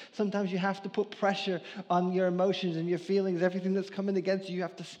purpose. Sometimes you have to put pressure on your emotions and your feelings. Everything that's coming against you, you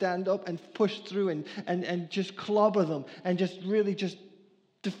have to stand up and push through and just clobber them and just really just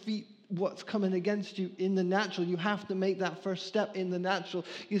defeat what's coming against you in the natural. You have to make that first step in the natural.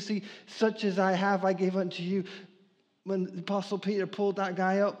 You see, such as I have, I give unto you. When the Apostle Peter pulled that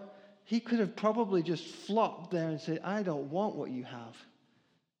guy up, he could have probably just flopped there and said, I don't want what you have.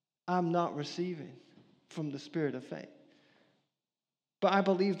 I'm not receiving from the spirit of faith. But I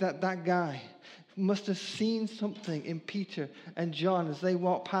believe that guy must have seen something in Peter and John as they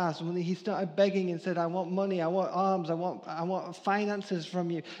walked past. When he started begging and said, I want money, I want alms, I want finances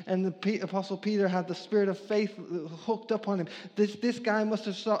from you. And the Apostle Peter had the spirit of faith hooked up on him. This guy must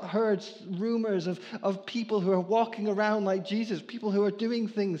have heard rumors of people who are walking around like Jesus, people who are doing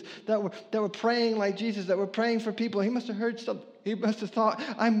things that were praying like Jesus, that were praying for people. He must have heard something. He must have thought,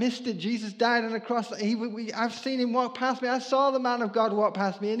 I missed it. Jesus died on a cross. I've seen him walk past me. I saw the man of God walk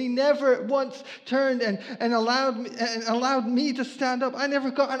past me. And he never once turned and allowed me to stand up. I never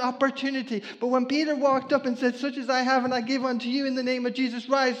got an opportunity. But when Peter walked up and said, such as I have and I give unto you in the name of Jesus,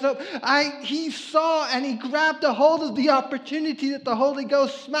 rise up. He saw and he grabbed a hold of the opportunity that the Holy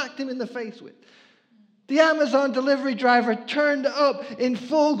Ghost smacked him in the face with. The Amazon delivery driver turned up in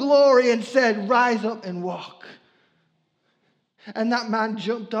full glory and said, rise up and walk. And that man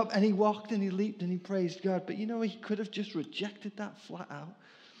jumped up and he walked and he leaped and he praised God. But you know, he could have just rejected that flat out.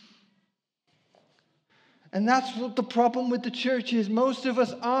 And that's what the problem with the church is. Most of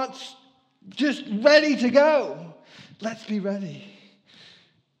us aren't just ready to go. Let's be ready.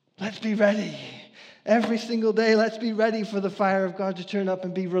 Let's be ready. Every single day, let's be ready for the fire of God to turn up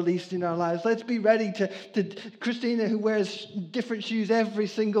and be released in our lives. Let's be ready to Christina, who wears different shoes every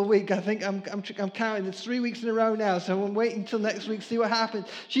single week. I think I'm counting. It's 3 weeks in a row now, so I'm waiting until next week, see what happens.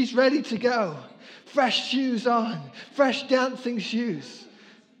 She's ready to go. Fresh shoes on. Fresh dancing shoes.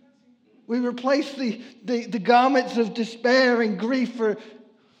 We replace the garments of despair and grief for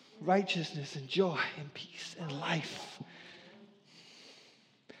righteousness and joy and peace and life.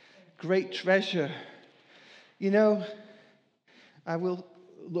 Great treasure. You know, I will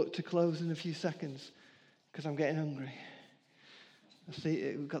look to close in a few seconds because I'm getting hungry. I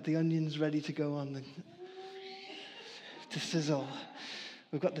see we've got the onions ready to go on to sizzle.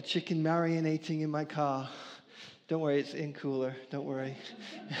 We've got the chicken marinating in my car. Don't worry, it's in cooler. Don't worry.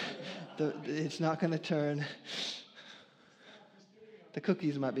 It's not going to turn. The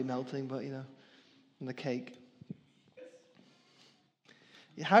cookies might be melting, but you know, and the cake.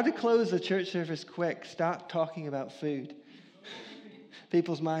 How to close the church service quick? Start talking about food.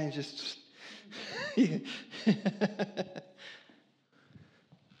 People's minds just...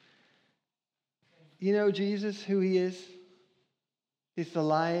 You know Jesus, who he is? He's the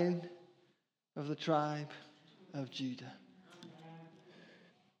Lion of the tribe of Judah.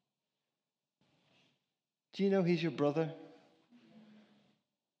 Do you know he's your brother?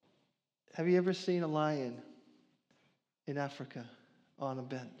 Have you ever seen a lion in Africa on a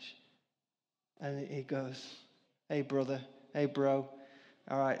bench? And he goes, hey brother, hey bro,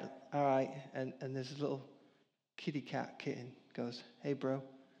 all right. And this little kitty cat kitten goes, hey bro.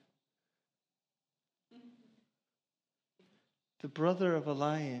 The brother of a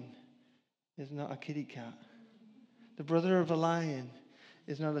lion is not a kitty cat. The brother of a lion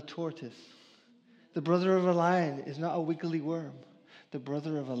is not a tortoise. The brother of a lion is not a wiggly worm. The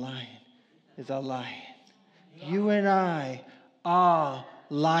brother of a lion is a lion. You and I are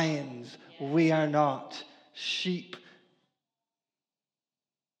lions. We are not sheep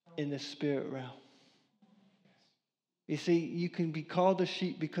in the spirit realm. You see, you can be called a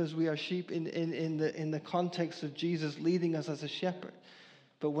sheep because we are sheep in the context of Jesus leading us as a shepherd.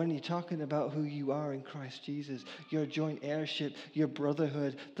 But when you're talking about who you are in Christ Jesus, your joint heirship, your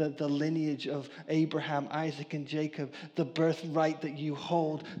brotherhood, the lineage of Abraham, Isaac, and Jacob, the birthright that you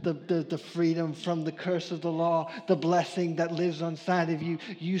hold, the freedom from the curse of the law, the blessing that lives inside of you.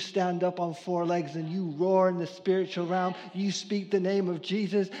 You stand up on four legs and you roar in the spiritual realm. You speak the name of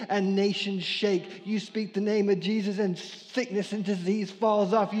Jesus and nations shake. You speak the name of Jesus and sickness and disease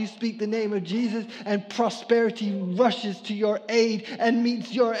falls off. You speak the name of Jesus and prosperity rushes to your aid and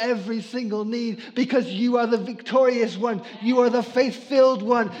meets your every single need, because you are the victorious one. You are the faith-filled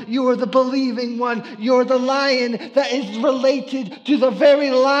one. You are the believing one. You are the lion that is related to the very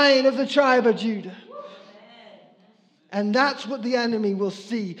lion of the tribe of Judah. And that's what the enemy will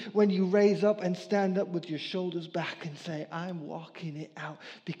see when you raise up and stand up with your shoulders back and say, I'm walking it out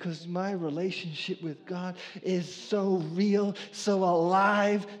because my relationship with God is so real, so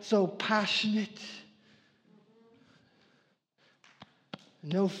alive, so passionate.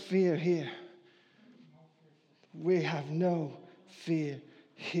 No fear here. We have no fear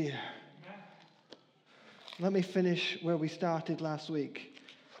here. Let me finish where we started last week.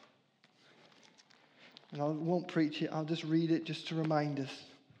 And I won't preach it. I'll just read it just to remind us.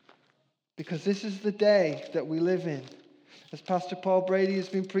 Because this is the day that we live in. As Pastor Paul Brady has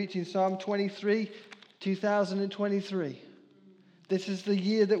been preaching Psalm 23, 2023. This is the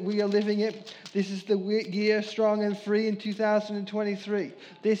year that we are living in. This is the year strong and free in 2023.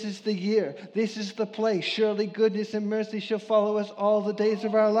 This is the year. This is the place. Surely goodness and mercy shall follow us all the days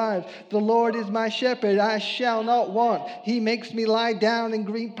of our lives. The Lord is my shepherd. I shall not want. He makes me lie down in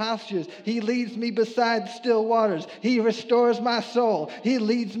green pastures. He leads me beside still waters. He restores my soul. He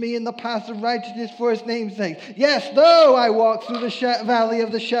leads me in the paths of righteousness for his name's sake. Yes, though I walk through the valley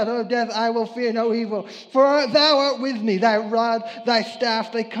of the shadow of death, I will fear no evil. For thou art with me. Thy rod, thy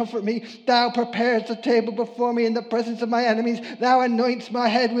staff, they comfort me. Thou preparest a table before me in the presence of my enemies. Thou anointest my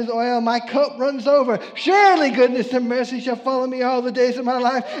head with oil. My cup runs over. Surely goodness and mercy shall follow me all the days of my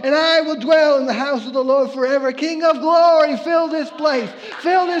life, and I will dwell in the house of the Lord forever. King of glory, fill this place.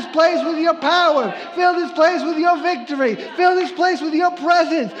 Fill this place with your power. Fill this place with your victory. Fill this place with your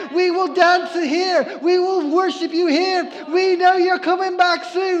presence. We will dance here. We will worship you here. We know you're coming back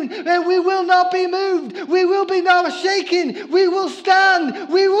soon, and we will not be moved. We will be not shaken. We will stand.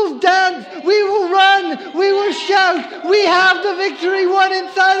 We will dance. We will run. We will shout. We have the victory won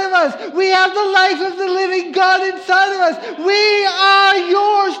inside of us. We have the life of the living God inside of us. We are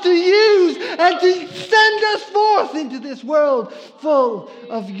yours to use and to send us forth into this world full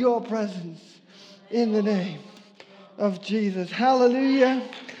of your presence. In the name of Jesus. Hallelujah.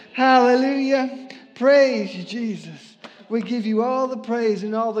 Hallelujah. Praise you, Jesus. We give you all the praise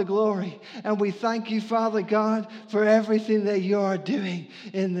and all the glory. And we thank you, Father God, for everything that you are doing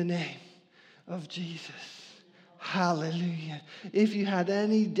in the name of Jesus. Hallelujah. If you had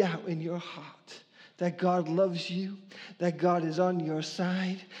any doubt in your heart that God loves you, that God is on your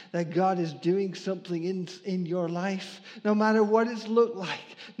side, that God is doing something in your life, no matter what it's looked like,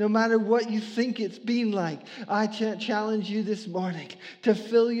 no matter what you think it's been like, I challenge you this morning to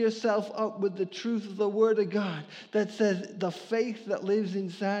fill yourself up with the truth of the Word of God that says the faith that lives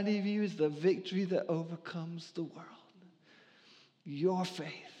inside of you is the victory that overcomes the world. Your faith,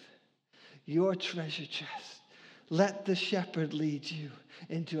 your treasure chest. Let the shepherd lead you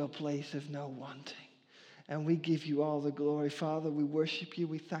into a place of no wanting. And we give you all the glory. Father, we worship you.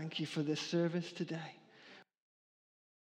 We thank you for this service today.